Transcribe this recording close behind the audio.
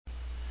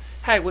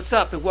Hey, what's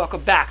up, and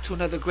welcome back to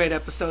another great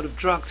episode of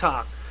Drunk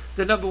Talk,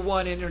 the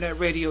 #1 internet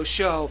radio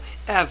show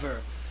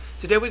ever.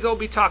 Today we're going to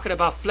be talking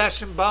about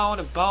Flesh and Bone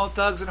of Bone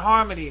Thugs and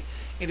Harmony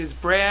in his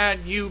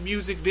brand new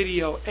music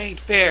video, Ain't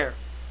Fair.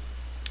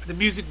 The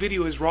music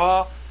video is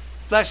raw.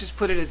 Flesh has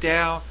put it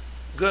down.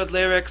 Good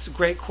lyrics,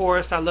 great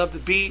chorus. I love the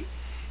beat.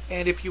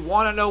 And if you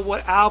want to know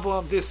what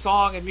album this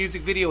song and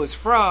music video is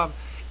from,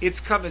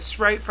 it's coming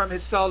straight from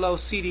his solo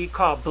CD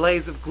called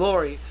Blaze of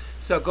Glory.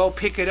 So go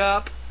pick it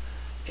up.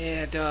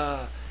 And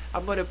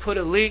I'm going to put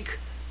a link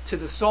to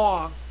the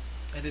song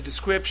in the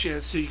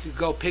description so you can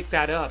go pick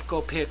that up.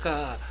 Go pick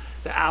the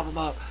album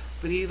up.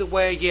 But either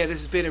way, yeah, this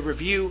has been a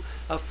review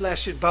of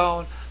Flesh and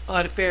Bone,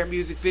 Unfair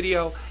music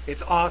video.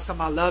 It's awesome.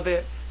 I love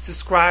it.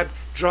 Subscribe,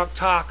 Drunk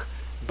Talk,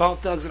 Bone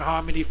Thugs and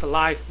Harmony for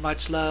life.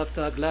 Much love,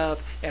 thug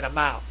love, and I'm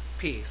out.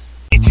 Peace.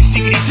 It's just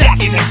chickity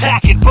jacking,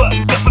 attacking, but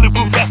the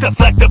bulletproof vest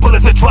deflect the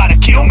bullets that try to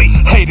kill me.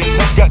 Haters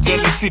have got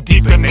jealousy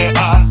deep in their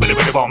eye, but they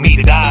really want me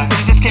to die. But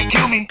they just can't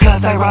kill me,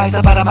 cause I rise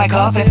up out of my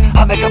coffin.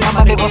 I make up my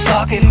mind, they will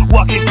stalk it.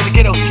 Walking through the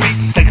ghetto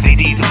streets, sex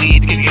ADs and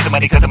weed, getting the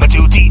money cause I'm a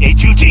 2G,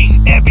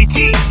 HUG,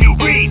 MBT, you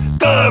breed,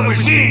 the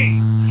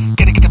machine.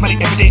 Gotta get the money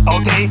every day,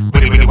 all day.